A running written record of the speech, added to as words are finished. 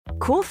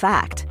Cool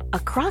fact, a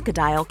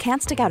crocodile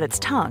can't stick out its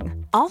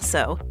tongue.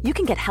 Also, you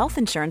can get health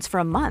insurance for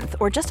a month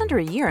or just under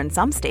a year in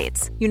some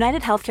states.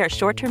 United Healthcare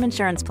short-term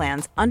insurance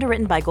plans,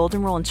 underwritten by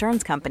Golden Rule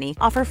Insurance Company,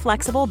 offer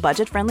flexible,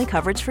 budget-friendly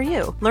coverage for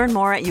you. Learn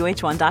more at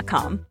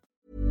uh1.com.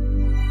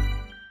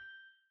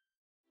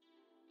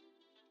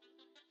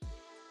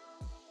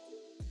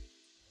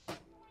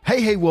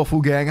 Hey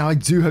Waffle Gang, I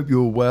do hope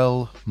you're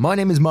well. My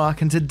name is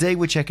Mark and today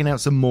we're checking out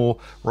some more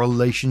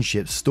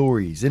relationship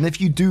stories. And if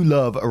you do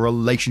love a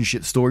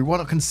relationship story, why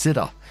not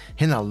consider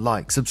hitting that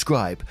like,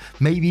 subscribe,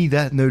 maybe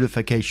that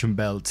notification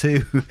bell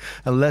too.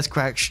 And let's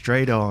crack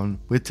straight on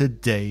with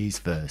today's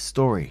first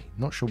story.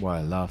 Not sure why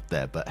I laughed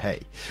there, but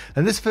hey.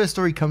 And this first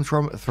story comes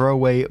from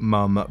Throwaway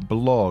Mum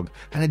blog,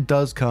 and it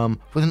does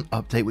come with an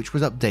update which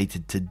was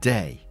updated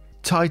today.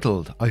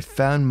 Titled, I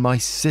found my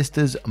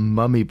sister's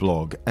mummy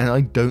blog and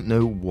I don't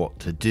know what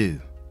to do.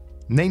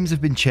 Names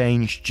have been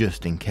changed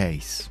just in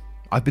case.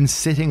 I've been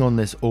sitting on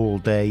this all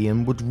day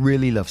and would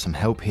really love some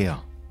help here.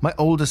 My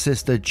older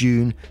sister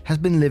June has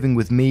been living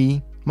with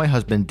me, my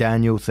husband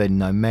Daniel,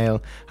 39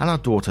 male, and our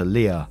daughter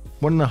Leah,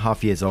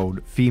 1.5 years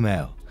old,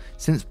 female,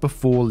 since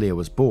before Leah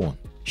was born.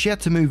 She had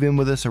to move in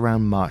with us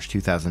around March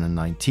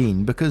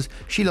 2019 because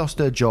she lost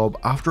her job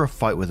after a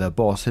fight with her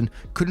boss and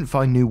couldn't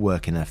find new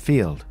work in her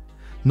field.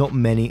 Not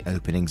many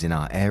openings in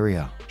our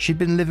area. She'd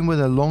been living with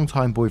her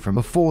longtime boyfriend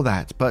before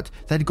that, but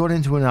they'd got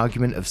into an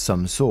argument of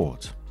some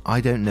sort. I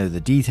don't know the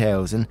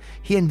details, and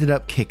he ended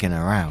up kicking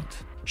her out.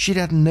 She'd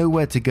had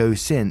nowhere to go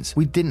since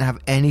we didn't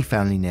have any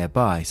family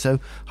nearby, so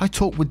I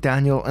talked with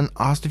Daniel and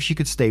asked if she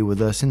could stay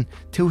with us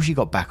until she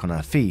got back on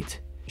her feet.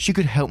 She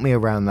could help me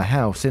around the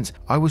house since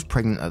I was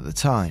pregnant at the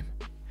time.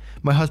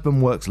 My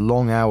husband works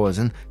long hours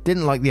and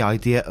didn't like the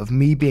idea of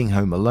me being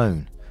home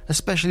alone,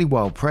 especially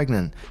while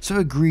pregnant, so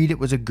agreed it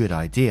was a good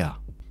idea.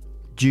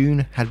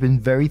 June had been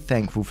very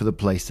thankful for the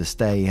place to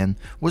stay and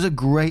was a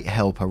great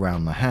help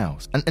around the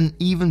house, and an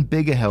even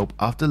bigger help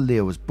after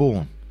Leah was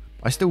born.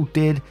 I still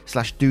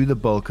do the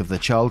bulk of the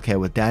childcare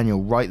with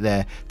Daniel right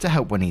there to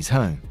help when he's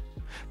home.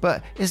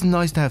 But it's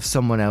nice to have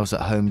someone else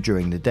at home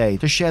during the day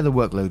to share the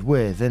workload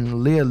with,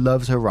 and Leah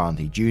loves her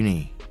auntie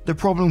Junie. The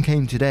problem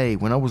came today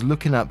when I was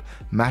looking up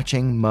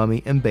matching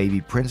mummy and baby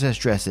princess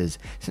dresses,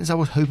 since I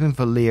was hoping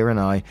for Leah and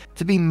I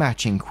to be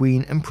matching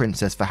queen and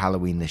princess for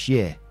Halloween this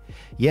year.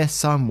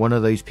 Yes, I'm one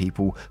of those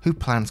people who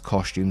plans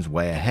costumes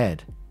way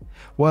ahead.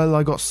 Well,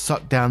 I got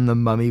sucked down the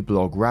mummy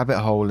blog rabbit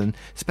hole and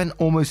spent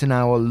almost an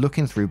hour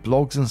looking through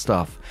blogs and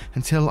stuff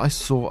until I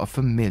saw a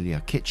familiar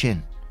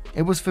kitchen.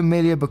 It was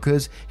familiar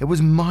because it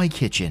was my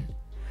kitchen.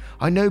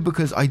 I know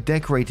because I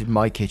decorated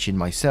my kitchen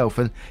myself,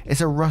 and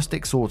it's a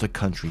rustic sort of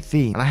country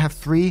theme, and I have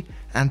 3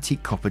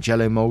 antique copper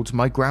jello molds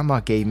my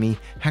grandma gave me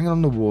hanging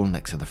on the wall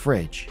next to the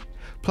fridge.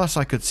 Plus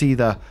I could see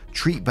the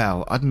treat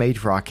bell I'd made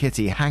for our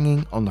kitty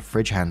hanging on the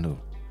fridge handle.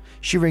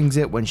 She rings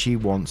it when she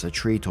wants a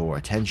treat or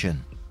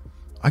attention.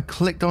 I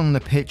clicked on the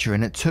picture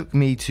and it took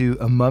me to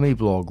a mummy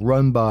blog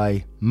run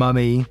by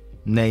Mummy,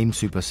 name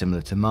super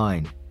similar to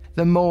mine.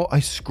 The more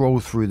I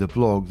scrolled through the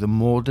blog, the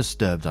more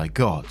disturbed I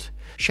got.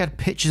 She had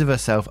pictures of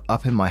herself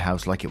up in my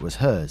house like it was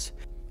hers.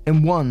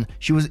 In one,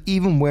 she was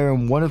even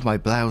wearing one of my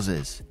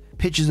blouses.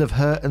 Pictures of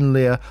her and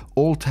Leah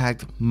all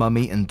tagged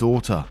mummy and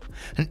daughter,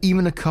 and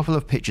even a couple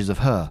of pictures of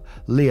her,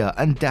 Leah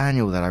and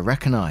Daniel that I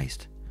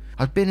recognized.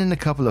 I'd been in a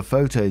couple of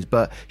photos,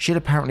 but she'd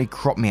apparently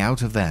cropped me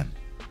out of them.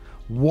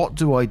 What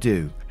do I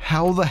do?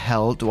 How the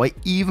hell do I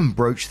even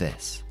broach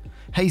this?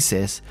 Hey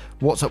sis,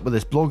 what's up with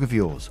this blog of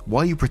yours?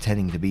 Why are you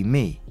pretending to be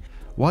me?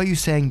 Why are you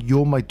saying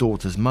you're my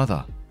daughter's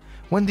mother?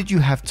 When did you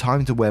have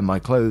time to wear my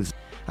clothes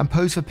and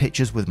pose for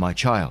pictures with my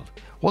child?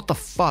 What the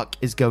fuck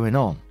is going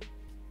on?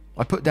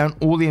 I put down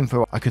all the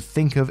info I could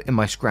think of in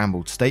my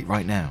scrambled state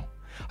right now.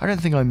 I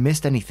don't think I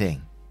missed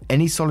anything.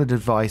 Any solid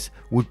advice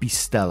would be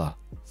stellar.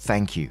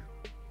 Thank you.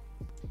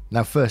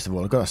 Now, first of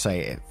all, I've got to say,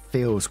 it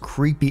feels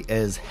creepy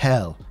as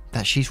hell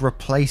that she's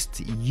replaced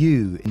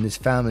you in this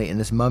family, in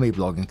this mummy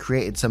blog, and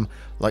created some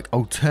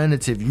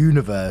alternative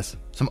universe,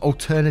 some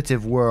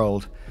alternative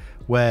world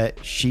where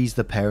she's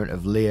the parent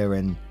of Leah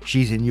and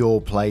she's in your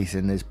place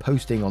and is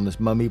posting on this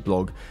mummy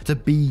blog to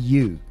be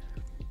you.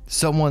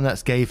 Someone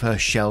that's gave her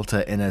shelter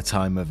in a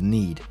time of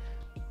need.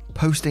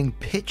 Posting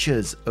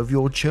pictures of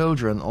your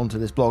children onto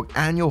this blog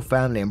and your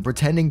family and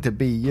pretending to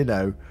be,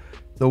 the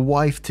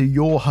wife to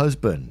your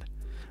husband.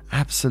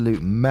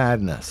 Absolute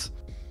madness.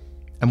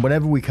 And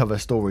whenever we cover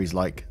stories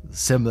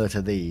similar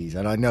to these,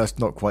 and I know it's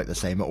not quite the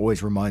same, it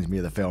always reminds me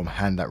of the film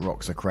Hand That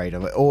Rocks a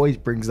Cradle. It always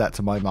brings that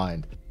to my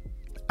mind.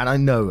 And I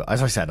know,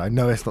 as I said, I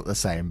know it's not the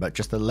same, but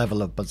just the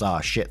level of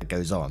bizarre shit that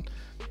goes on.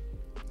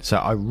 So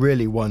I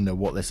really wonder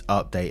what this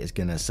update is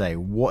going to say.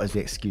 What is the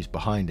excuse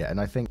behind it?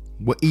 And I think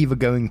we're either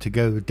going to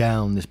go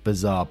down this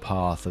bizarre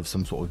path of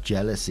some sort of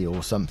jealousy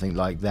or something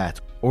like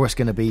that, or it's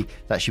going to be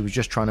that she was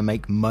just trying to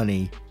make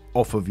money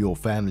off of your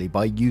family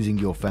by using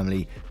your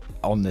family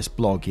on this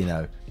blog,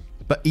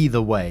 But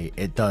either way,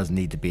 it does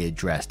need to be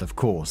addressed, of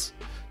course.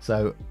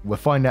 So we'll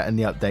find out in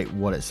the update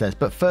what it says.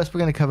 But first,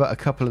 we're going to cover a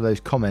couple of those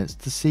comments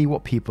to see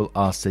what people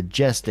are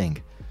suggesting.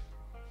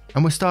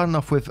 And we're starting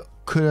off with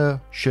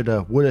Coulda,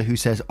 shoulda, woulda, who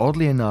says,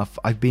 oddly enough,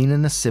 I've been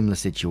in a similar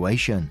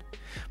situation.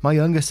 My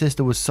younger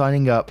sister was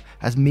signing up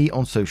as me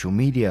on social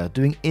media,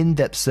 doing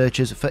in-depth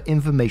searches for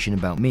information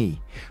about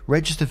me,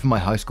 registered for my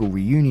high school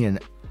reunion,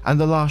 and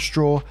the last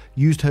straw,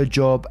 used her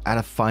job at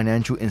a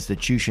financial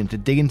institution to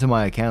dig into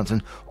my accounts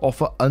and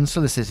offer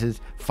unsolicited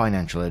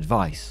financial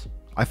advice.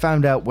 I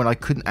found out when I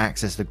couldn't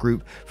access the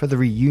group for the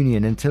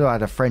reunion until I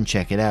had a friend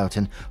check it out,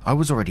 and I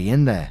was already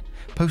in there,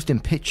 posting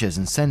pictures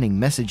and sending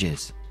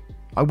messages.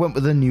 I went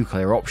with the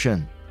nuclear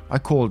option. I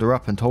called her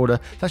up and told her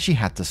that she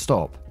had to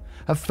stop.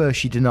 At first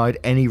she denied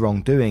any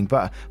wrongdoing,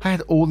 but I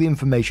had all the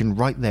information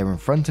right there in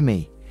front of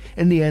me.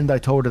 In the end, I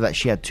told her that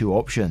she had two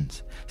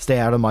options: stay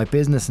out of my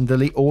business and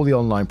delete all the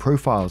online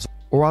profiles,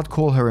 or I'd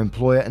call her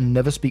employer and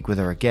never speak with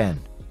her again.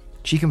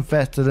 She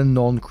confessed to the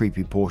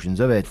non-creepy portions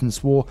of it and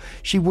swore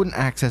she wouldn't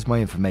access my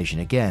information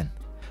again.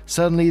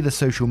 Suddenly, the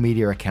social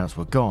media accounts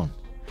were gone.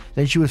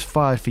 Then she was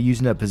fired for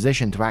using her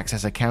position to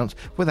access accounts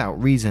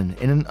without reason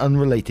in an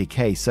unrelated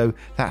case, so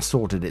that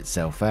sorted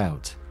itself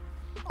out.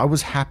 I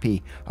was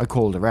happy I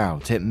called her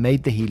out. It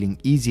made the healing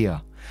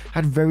easier.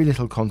 Had very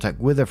little contact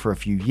with her for a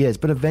few years,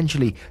 but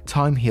eventually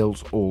time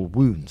heals all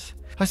wounds.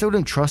 I still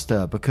don't trust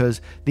her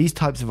because these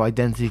types of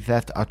identity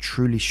theft are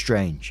truly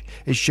strange.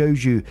 It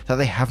shows you that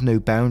they have no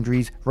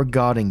boundaries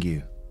regarding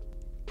you.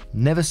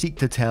 Never Seek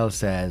to Tell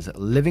says,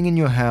 living in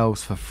your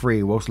house for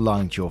free whilst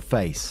lying to your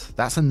face.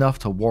 That's enough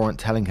to warrant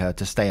telling her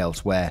to stay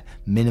elsewhere,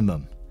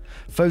 minimum.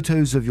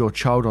 Photos of your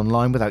child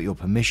online without your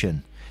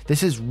permission.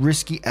 This is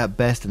risky at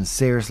best and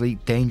seriously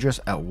dangerous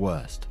at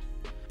worst.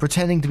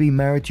 Pretending to be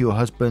married to your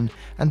husband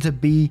and to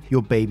be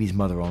your baby's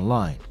mother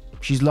online.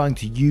 She's lying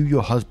to you,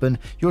 your husband,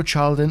 your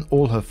child and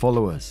all her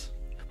followers.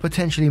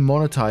 Potentially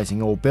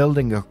monetizing or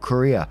building a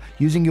career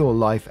using your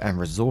life and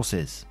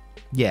resources.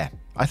 Yeah,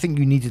 I think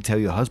you need to tell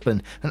your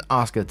husband and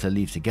ask her to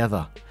leave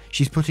together.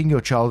 She's putting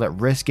your child at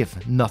risk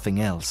if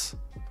nothing else.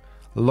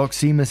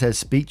 Loxima says,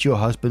 speak to your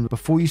husband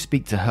before you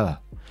speak to her.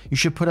 You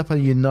should put up a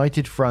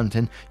united front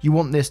and you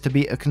want this to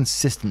be a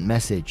consistent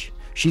message.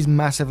 She's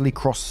massively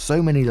crossed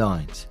so many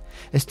lines.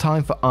 It's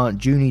time for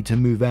Aunt Junie to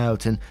move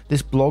out and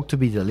this blog to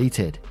be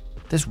deleted.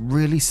 This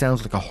really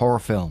sounds like a horror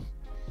film.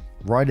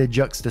 Ryder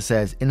Juxta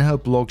says, in her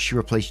blog she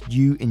replaced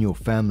you in your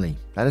family.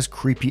 That is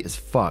creepy as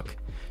fuck.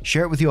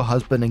 Share it with your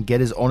husband and get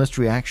his honest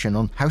reaction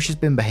on how she's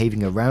been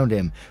behaving around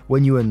him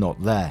when you are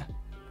not there.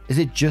 Is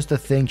it just a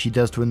thing she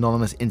does to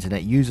anonymous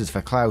internet users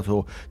for clout,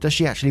 or does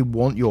she actually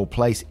want your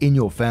place in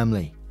your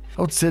family?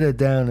 I would sit her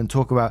down and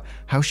talk about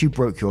how she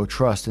broke your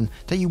trust and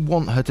that you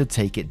want her to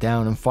take it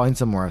down and find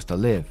somewhere else to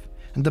live.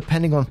 And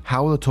depending on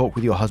how the talk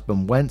with your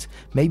husband went,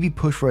 maybe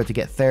push for her to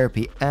get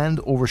therapy and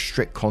or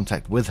restrict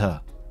contact with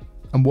her.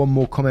 And one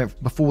more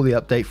comment before the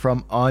update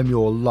from I'm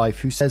Your Life,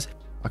 who says,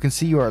 I can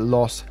see you're at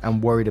loss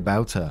and worried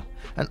about her,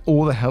 and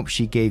all the help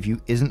she gave you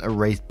isn't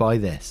erased by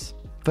this.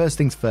 First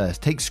things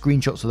first, take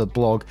screenshots of the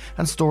blog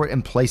and store it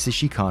in places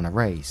she can't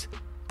erase.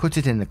 Put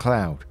it in the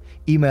cloud.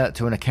 Email it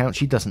to an account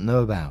she doesn't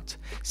know about.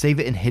 Save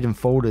it in hidden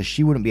folders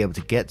she wouldn't be able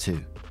to get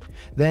to.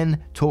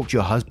 Then talk to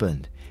your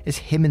husband. It's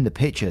him in the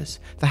pictures.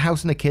 The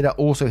house and the kid are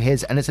also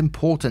his, and it's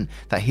important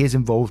that he is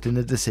involved in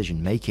the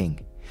decision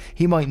making.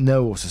 He might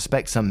know or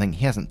suspect something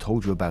he hasn't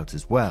told you about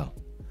as well.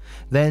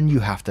 Then you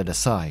have to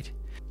decide.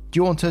 Do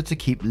you want her to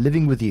keep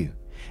living with you?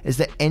 Is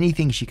there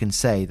anything she can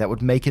say that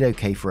would make it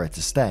okay for her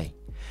to stay?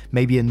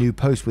 Maybe a new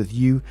post with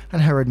you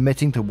and her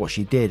admitting to what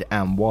she did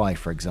and why,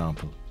 for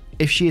example.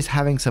 If she is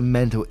having some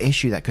mental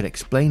issue that could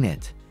explain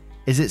it,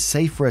 is it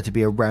safe for her to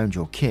be around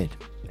your kid?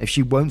 If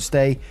she won't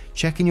stay,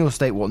 check in your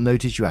state what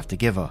notice you have to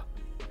give her.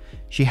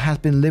 She has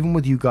been living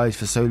with you guys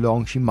for so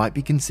long she might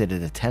be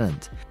considered a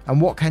tenant.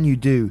 And what can you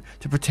do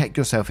to protect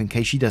yourself in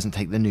case she doesn't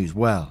take the news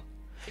well?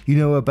 You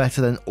know her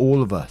better than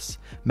all of us.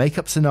 Make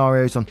up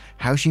scenarios on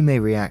how she may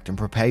react and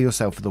prepare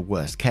yourself for the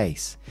worst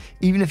case,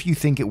 even if you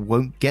think it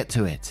won't get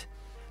to it.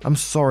 I'm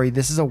sorry,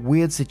 this is a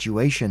weird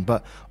situation,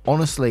 but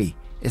honestly,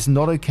 it's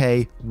not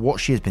okay what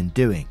she has been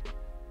doing.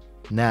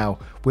 Now,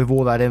 with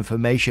all that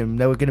information,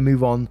 now we're going to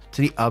move on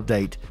to the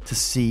update to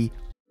see.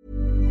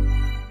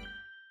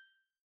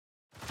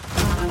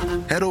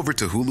 Head over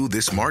to Hulu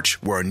this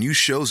March, where our new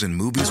shows and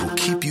movies will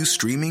keep you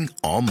streaming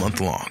all month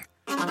long.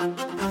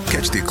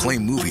 Catch the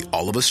acclaimed movie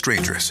All of Us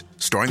Strangers,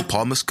 starring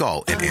Paul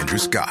Mescal and Andrew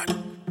Scott.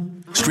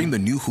 Stream the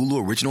new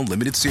Hulu original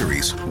limited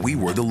series We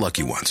Were the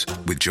Lucky Ones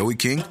with Joey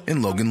King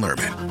and Logan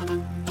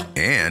Lerman.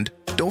 And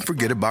don't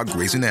forget about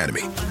Grey's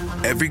Anatomy.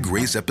 Every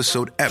Grey's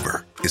episode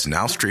ever is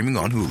now streaming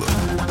on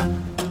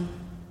Hulu.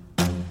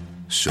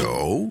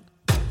 So,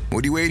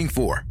 what are you waiting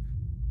for?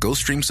 Go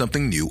stream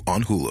something new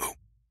on Hulu.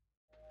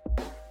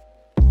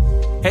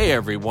 Hey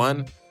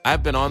everyone,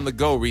 I've been on the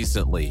go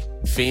recently.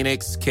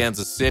 Phoenix,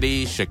 Kansas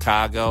City,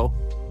 Chicago.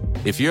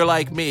 If you're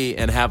like me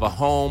and have a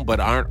home but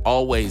aren't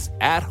always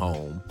at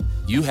home,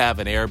 you have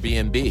an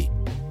Airbnb.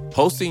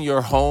 Hosting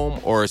your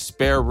home or a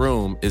spare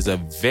room is a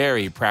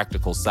very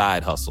practical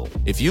side hustle.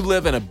 If you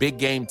live in a big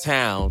game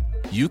town,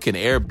 you can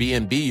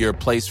Airbnb your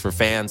place for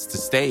fans to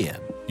stay in.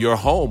 Your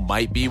home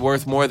might be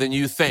worth more than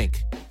you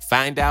think.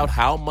 Find out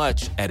how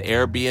much at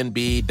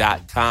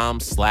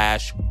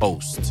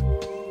airbnb.com/host.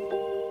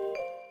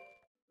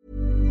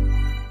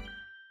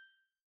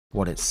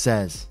 What it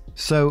says.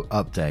 So,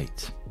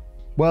 update.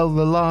 Well,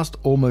 the last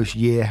almost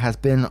year has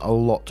been a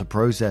lot to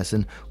process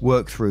and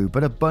work through,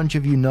 but a bunch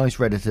of you nice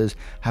Redditors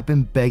have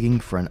been begging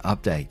for an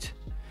update.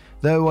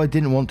 Though I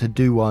didn't want to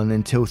do one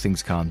until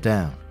things calmed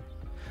down.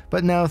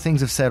 But now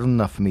things have settled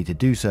enough for me to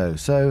do so,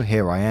 so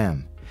here I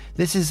am.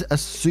 This is a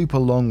super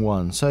long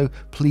one, so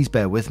please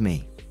bear with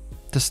me.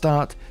 To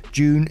start,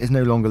 June is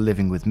no longer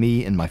living with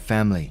me and my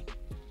family.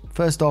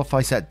 First off,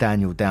 I sat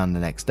Daniel down the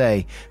next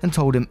day and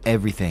told him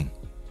everything.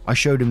 I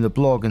showed him the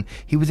blog and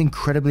he was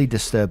incredibly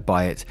disturbed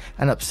by it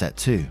and upset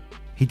too.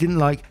 He didn't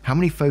like how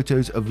many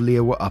photos of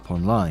Leah were up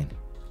online.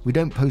 We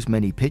don't post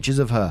many pictures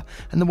of her,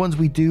 and the ones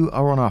we do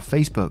are on our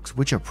Facebooks,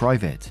 which are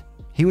private.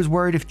 He was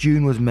worried if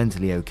June was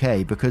mentally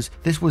okay because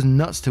this was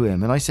nuts to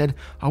him, and I said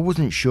I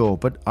wasn't sure,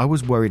 but I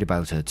was worried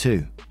about her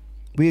too.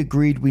 We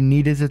agreed we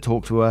needed to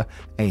talk to her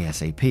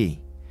ASAP.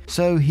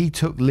 So he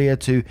took Leah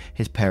to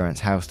his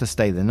parents' house to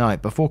stay the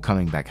night before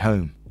coming back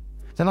home.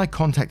 Then I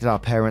contacted our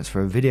parents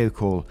for a video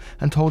call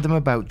and told them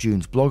about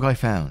June's blog I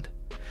found.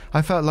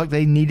 I felt like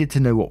they needed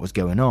to know what was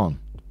going on.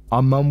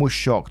 Our mum was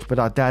shocked, but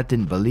our dad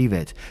didn't believe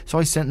it, so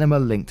I sent them a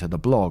link to the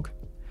blog.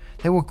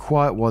 They were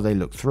quiet while they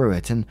looked through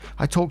it, and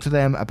I talked to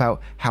them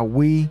about how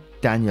we,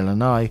 Daniel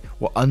and I,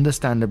 were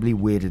understandably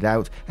weirded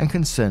out and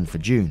concerned for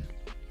June.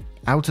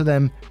 Out of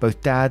them, both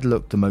Dad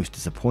looked the most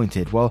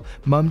disappointed, while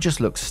Mum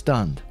just looked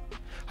stunned.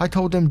 I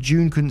told them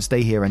June couldn't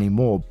stay here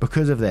anymore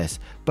because of this,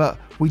 but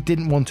we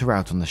didn't want her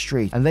out on the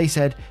street, and they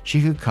said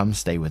she could come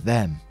stay with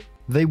them.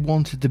 They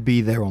wanted to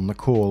be there on the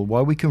call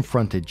while we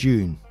confronted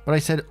June, but I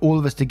said all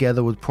of us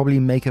together would probably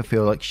make her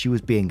feel like she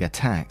was being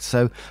attacked,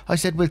 so I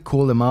said we'd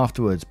call them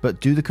afterwards but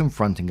do the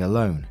confronting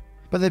alone.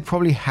 But they'd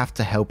probably have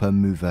to help her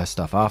move her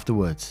stuff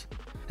afterwards.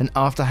 And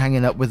after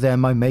hanging up with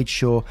them, I made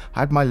sure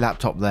I had my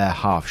laptop there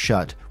half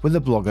shut with the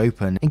blog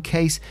open in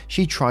case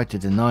she tried to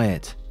deny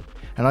it.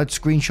 And I'd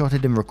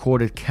screenshotted and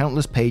recorded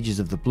countless pages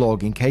of the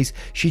blog in case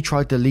she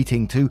tried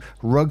deleting to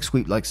rug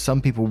sweep like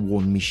some people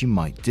warned me she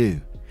might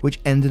do, which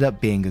ended up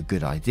being a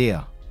good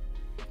idea.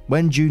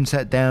 When June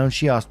sat down,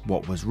 she asked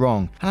what was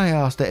wrong, and I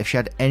asked her if she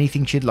had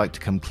anything she'd like to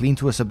come clean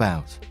to us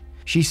about.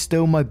 She's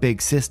still my big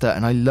sister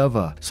and I love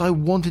her, so I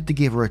wanted to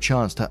give her a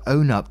chance to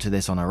own up to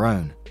this on her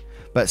own.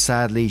 But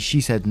sadly, she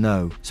said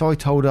no, so I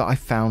told her I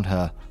found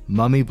her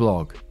Mummy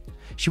blog.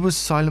 She was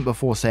silent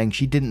before saying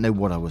she didn't know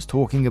what I was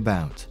talking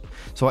about.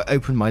 So I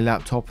opened my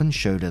laptop and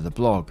showed her the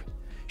blog.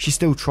 She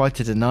still tried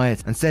to deny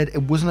it and said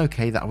it wasn't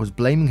okay that I was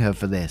blaming her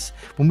for this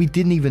when we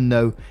didn't even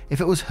know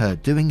if it was her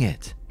doing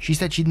it. She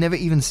said she'd never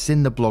even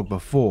seen the blog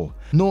before,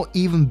 nor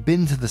even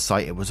been to the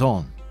site it was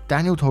on.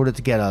 Daniel told her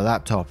to get her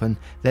laptop and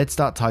they'd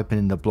start typing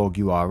in the blog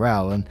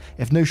URL, and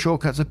if no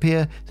shortcuts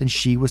appear, then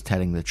she was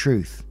telling the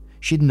truth.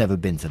 She'd never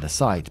been to the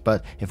site,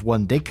 but if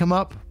one did come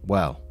up,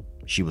 well,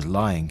 she was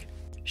lying.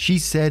 She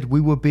said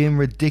we were being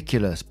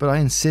ridiculous, but I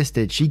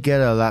insisted she get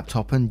her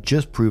laptop and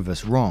just prove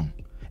us wrong.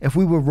 If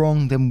we were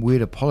wrong, then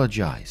we'd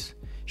apologize.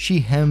 She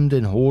hemmed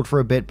and hawed for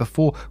a bit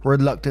before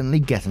reluctantly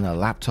getting her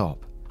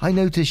laptop. I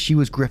noticed she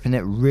was gripping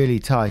it really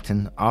tight,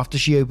 and after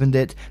she opened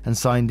it and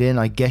signed in,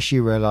 I guess she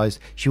realized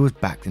she was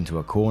backed into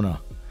a corner.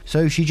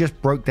 So she just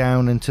broke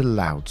down into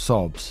loud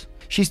sobs.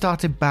 She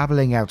started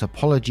babbling out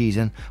apologies,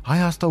 and I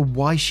asked her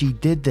why she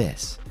did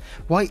this.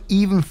 Why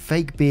even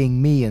fake being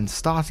me and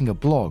starting a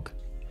blog?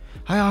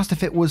 I asked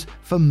if it was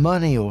for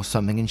money or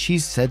something, and she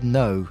said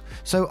no,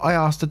 so I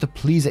asked her to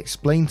please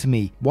explain to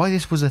me why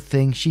this was a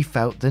thing she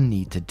felt the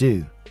need to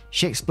do.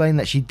 She explained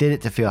that she did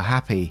it to feel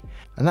happy,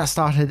 and that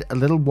started a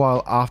little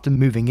while after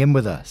moving in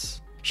with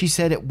us. She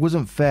said it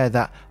wasn't fair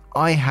that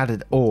I had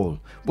it all,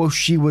 while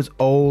she was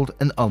old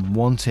and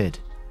unwanted.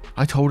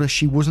 I told her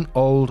she wasn't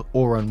old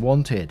or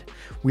unwanted.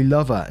 We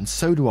love her, and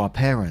so do our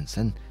parents,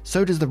 and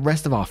so does the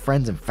rest of our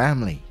friends and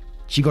family.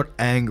 She got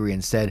angry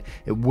and said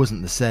it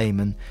wasn't the same,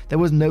 and there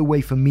was no way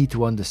for me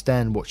to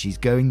understand what she's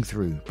going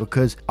through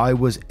because I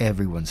was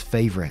everyone's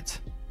favorite.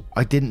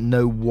 I didn't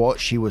know what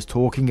she was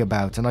talking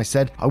about, and I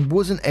said I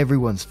wasn't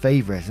everyone's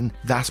favorite, and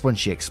that's when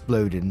she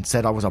exploded and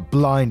said I was a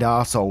blind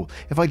arsehole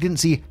if I didn't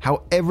see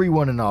how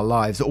everyone in our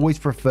lives always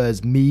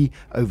prefers me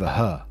over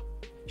her.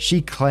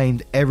 She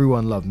claimed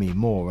everyone loved me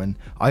more, and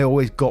I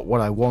always got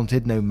what I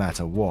wanted no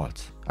matter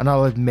what, and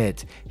I'll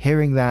admit,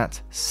 hearing that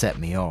set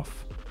me off.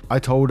 I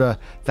told her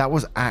that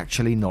was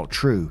actually not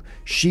true.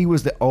 She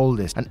was the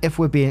oldest, and if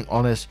we're being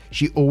honest,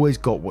 she always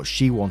got what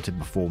she wanted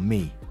before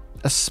me,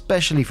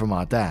 especially from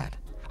our dad.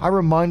 I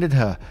reminded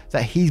her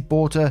that he's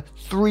bought her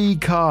 3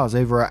 cars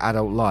over her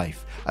adult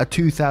life, a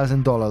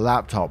 $2,000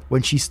 laptop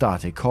when she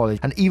started college,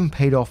 and even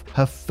paid off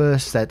her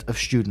first set of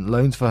student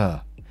loans for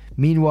her.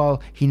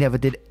 Meanwhile, he never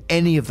did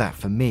any of that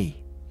for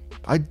me.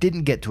 I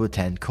didn't get to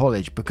attend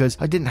college because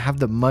I didn't have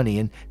the money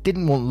and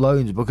didn't want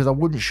loans because I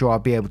wasn't sure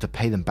I'd be able to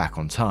pay them back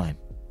on time.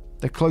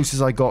 The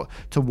closest I got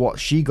to what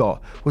she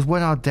got was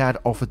when our dad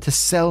offered to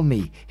sell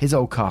me his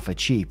old car for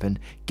cheap and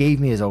gave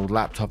me his old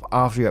laptop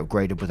after he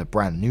upgraded with a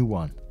brand new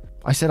one.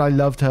 I said I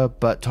loved her,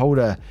 but told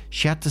her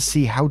she had to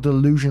see how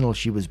delusional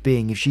she was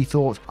being if she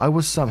thought I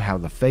was somehow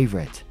the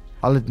favourite.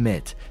 I'll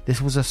admit,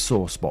 this was a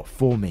sore spot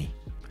for me.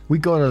 We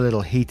got a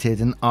little heated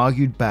and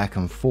argued back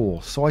and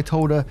forth, so I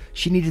told her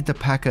she needed to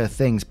pack her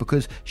things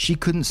because she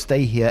couldn't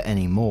stay here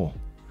anymore.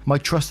 My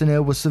trust in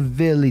her was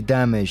severely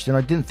damaged, and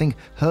I didn't think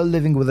her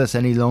living with us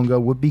any longer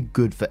would be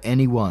good for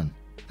anyone.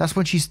 That's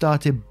when she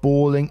started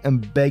bawling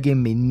and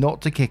begging me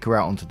not to kick her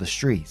out onto the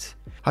streets.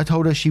 I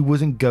told her she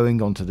wasn't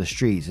going onto the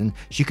streets and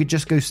she could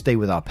just go stay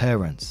with our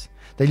parents.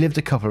 They lived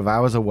a couple of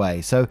hours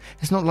away, so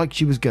it's not like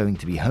she was going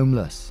to be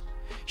homeless.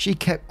 She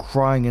kept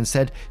crying and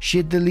said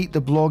she'd delete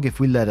the blog if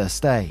we let her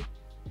stay.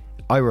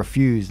 I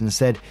refused and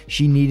said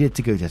she needed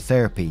to go to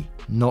therapy,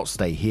 not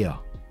stay here.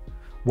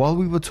 While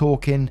we were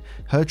talking,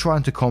 her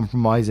trying to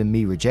compromise and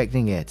me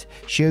rejecting it,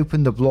 she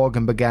opened the blog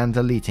and began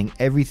deleting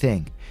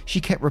everything.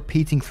 She kept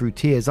repeating through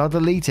tears, I'll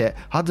delete it,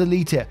 I'll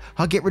delete it,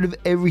 I'll get rid of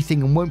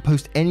everything and won't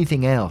post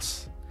anything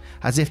else,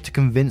 as if to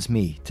convince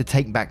me to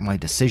take back my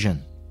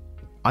decision.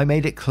 I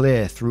made it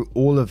clear through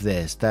all of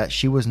this that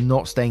she was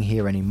not staying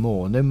here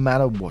anymore, no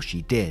matter what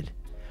she did.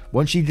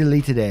 Once she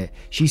deleted it,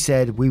 she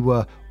said we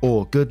were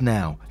all good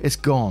now, it's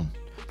gone,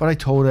 but I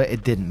told her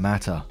it didn't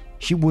matter.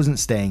 She wasn't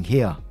staying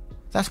here.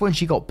 That's when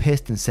she got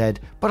pissed and said,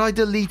 but I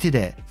deleted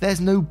it, there's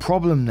no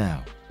problem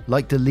now.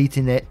 Like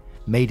deleting it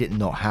made it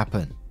not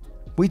happen.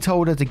 We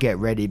told her to get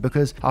ready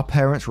because our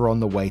parents were on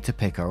the way to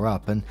pick her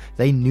up and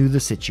they knew the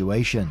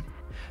situation.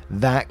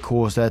 That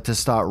caused her to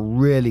start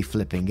really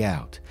flipping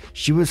out.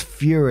 She was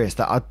furious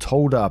that I'd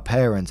told our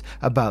parents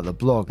about the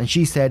blog and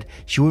she said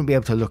she wouldn't be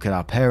able to look at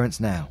our parents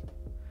now.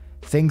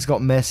 Things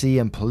got messy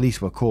and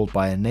police were called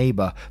by a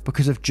neighbour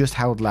because of just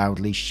how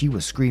loudly she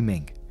was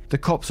screaming. The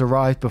cops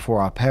arrived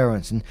before our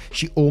parents and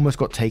she almost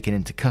got taken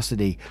into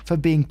custody for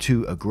being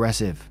too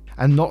aggressive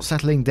and not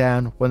settling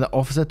down when the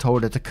officer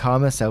told her to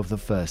calm herself the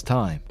first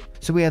time.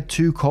 So we had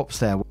 2 cops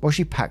there while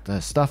she packed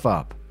her stuff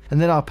up, and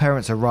then our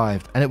parents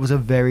arrived and it was a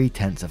very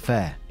tense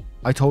affair.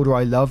 I told her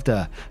I loved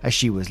her as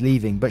she was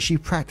leaving, but she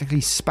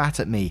practically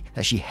spat at me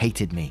that she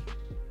hated me.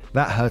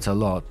 That hurt a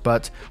lot,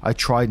 but I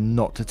tried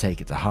not to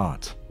take it to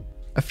heart.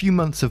 A few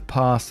months have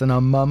passed and our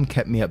mum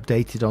kept me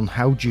updated on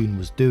how June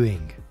was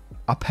doing.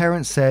 Our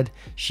parents said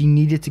she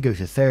needed to go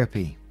to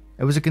therapy.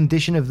 It was a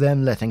condition of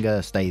them letting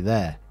her stay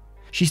there.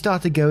 She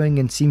started going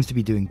and seems to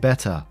be doing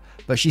better,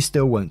 but she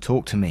still won't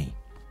talk to me.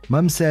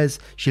 Mum says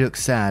she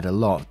looks sad a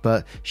lot,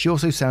 but she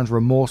also sounds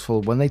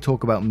remorseful when they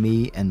talk about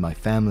me and my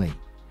family.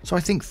 So I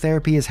think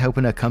therapy is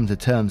helping her come to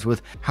terms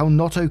with how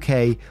not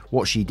okay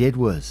what she did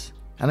was.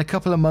 And a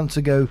couple of months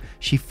ago,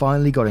 she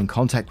finally got in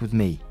contact with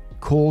me,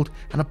 called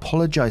and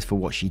apologized for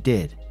what she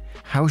did,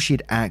 how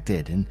she'd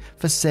acted, and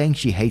for saying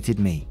she hated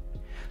me.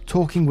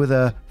 Talking with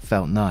her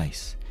felt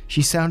nice.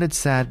 She sounded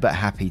sad but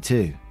happy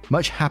too,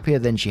 much happier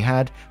than she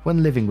had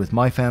when living with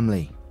my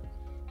family.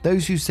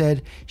 Those who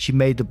said she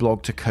made the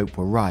blog to cope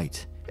were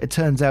right. It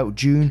turns out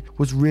June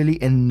was really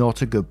in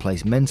not a good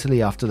place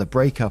mentally after the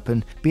breakup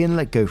and being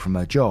let go from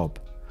her job,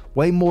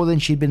 way more than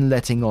she'd been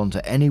letting on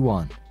to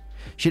anyone.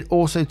 She'd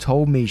also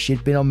told me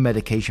she'd been on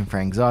medication for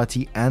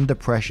anxiety and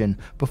depression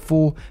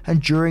before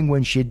and during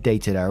when she'd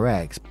dated her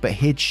ex, but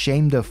he'd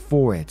shamed her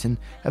for it, and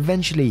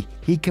eventually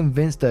he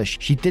convinced her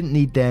she didn't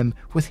need them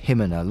with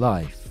him in her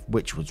life,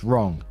 which was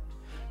wrong.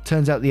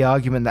 Turns out the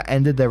argument that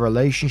ended their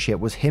relationship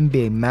was him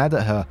being mad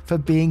at her for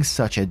being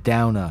such a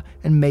downer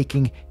and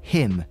making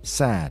him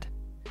sad.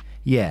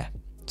 Yeah,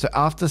 so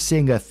after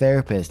seeing her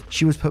therapist,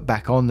 she was put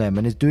back on them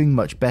and is doing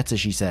much better,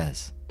 she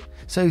says.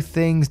 So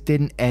things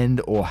didn't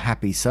end all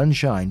happy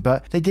sunshine,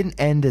 but they didn't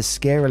end as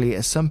scarily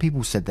as some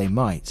people said they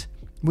might,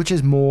 which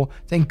is more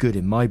than good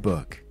in my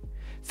book.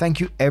 Thank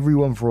you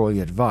everyone for all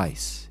your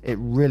advice, it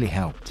really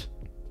helped.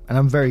 And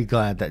I'm very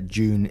glad that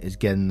June is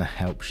getting the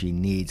help she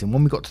needs. And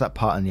when we got to that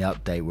part in the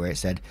update where it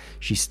said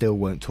she still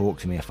won't talk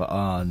to me, I thought,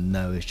 oh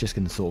no, it's just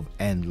going to sort of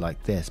end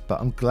like this.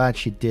 But I'm glad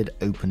she did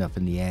open up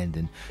in the end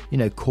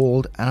and,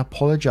 called and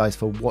apologized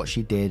for what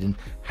she did and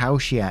how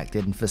she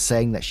acted and for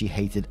saying that she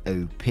hated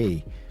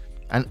OP.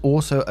 And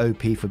also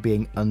OP for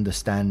being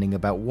understanding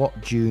about what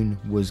June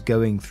was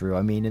going through.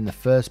 I mean, in the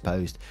first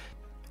post,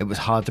 it was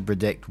hard to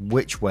predict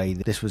which way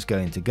this was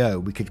going to go.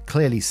 We could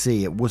clearly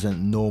see it wasn't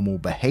normal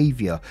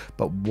behavior,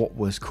 but what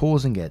was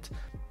causing it.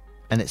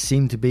 And it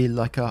seemed to be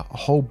like a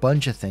whole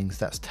bunch of things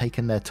that's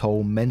taken their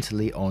toll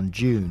mentally on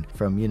June,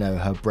 from,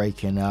 her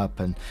breaking up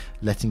and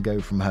letting go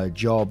from her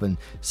job, and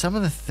some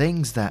of the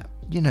things that,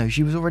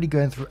 she was already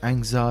going through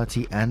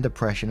anxiety and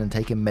depression and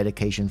taking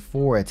medication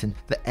for it, and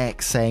the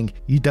ex saying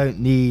you don't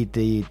need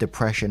the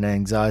depression and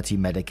anxiety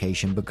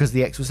medication because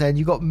the ex was saying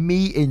you got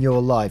me in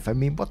your life. I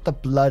mean, what the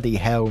bloody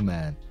hell,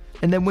 man.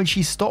 And then when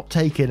she stopped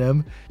taking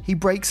them, he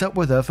breaks up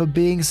with her for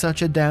being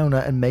such a downer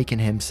and making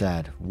him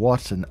sad.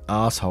 What an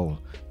asshole.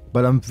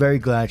 But I'm very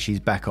glad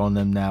she's back on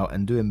them now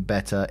and doing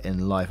better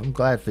in life. I'm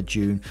glad for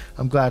June,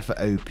 I'm glad for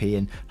OP,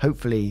 and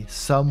hopefully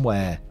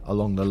somewhere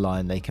along the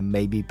line they can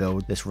maybe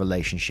build this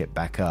relationship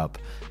back up.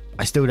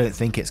 I still don't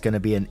think it's going to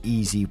be an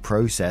easy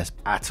process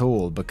at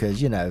all because,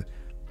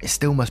 It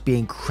still must be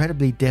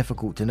incredibly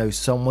difficult to know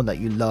someone that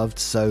you loved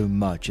so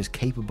much is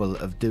capable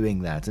of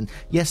doing that. And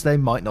yes, they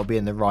might not be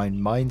in the right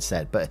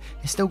mindset, but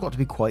it's still got to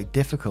be quite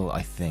difficult,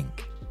 I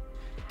think.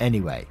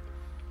 Anyway,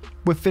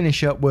 we'll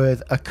finish up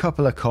with a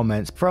couple of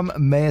comments from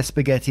Maya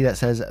Spaghetti that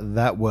says,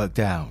 that worked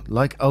out,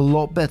 like a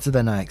lot better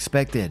than I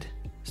expected.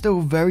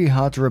 Still very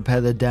hard to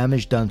repair the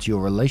damage done to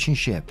your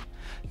relationship.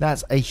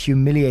 That's a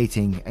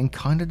humiliating and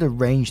kind of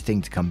deranged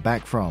thing to come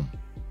back from.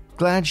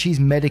 Glad she's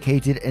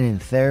medicated and in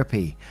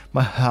therapy.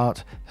 My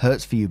heart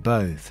hurts for you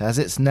both, as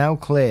it's now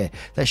clear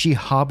that she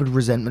harbored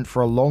resentment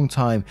for a long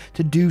time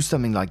to do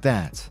something like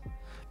that.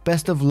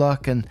 Best of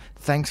luck and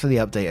thanks for the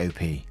update,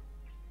 OP.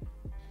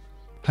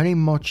 Honey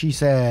Mochi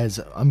says,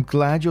 I'm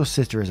glad your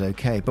sister is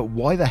okay, but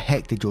why the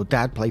heck did your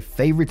dad play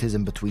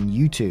favoritism between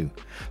you two?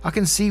 I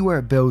can see where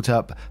it built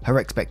up her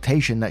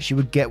expectation that she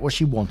would get what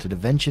she wanted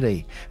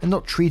eventually, and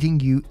not treating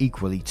you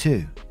equally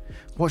too.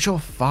 What's your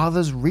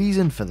father's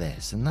reason for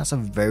this? And that's a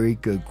very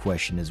good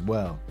question as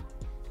well.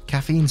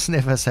 Caffeine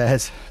Sniffer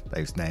says,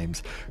 those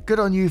names, good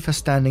on you for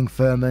standing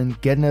firm and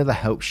getting her the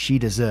help she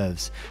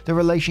deserves. The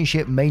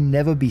relationship may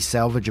never be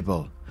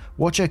salvageable.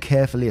 Watch her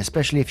carefully,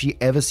 especially if she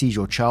ever sees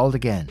your child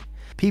again.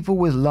 People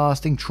with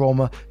lasting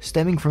trauma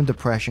stemming from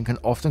depression can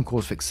often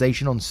cause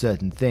fixation on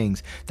certain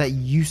things that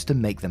used to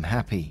make them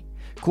happy,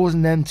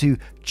 causing them to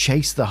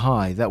chase the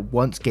high that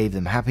once gave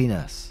them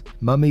happiness.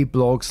 Mummy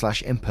blog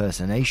 /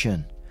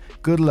 impersonation.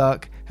 Good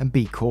luck and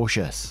be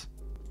cautious.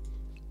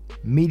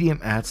 Medium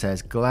Ad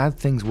says, glad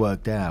things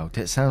worked out.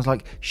 It sounds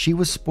like she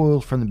was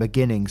spoiled from the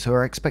beginning, so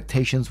her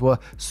expectations were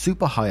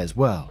super high as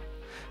well.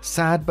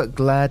 Sad but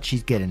glad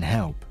she's getting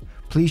help.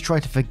 Please try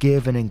to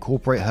forgive and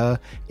incorporate her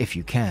if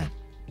you can.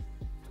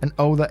 And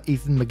older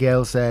Ethan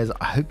Miguel says,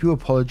 I hope you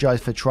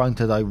apologize for trying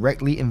to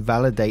directly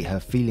invalidate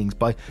her feelings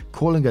by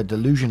calling her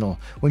delusional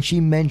when she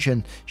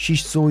mentioned she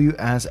saw you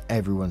as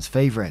everyone's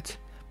favorite.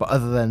 But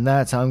other than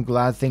that, I'm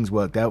glad things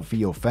worked out for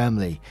your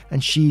family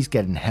and she's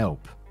getting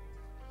help.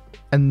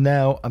 And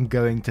now I'm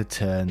going to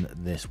turn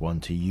this one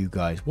to you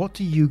guys. What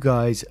do you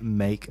guys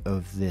make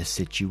of this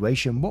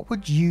situation? What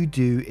would you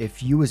do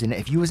if you was in it?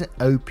 If you was in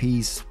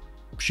OP's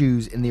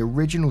shoes in the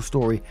original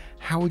story,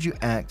 how would you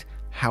act?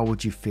 How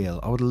would you feel?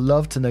 I would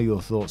love to know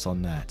your thoughts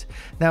on that.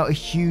 Now, a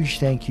huge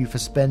thank you for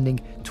spending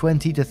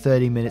 20 to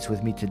 30 minutes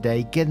with me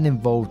today, getting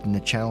involved in the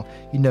channel.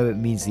 You know it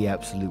means the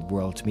absolute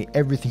world to me.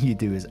 Everything you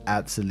do is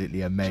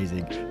absolutely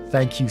amazing.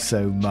 Thank you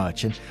so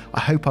much, and I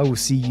hope I will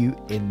see you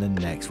in the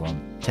next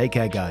one. Take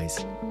care,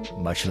 guys.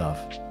 Much love.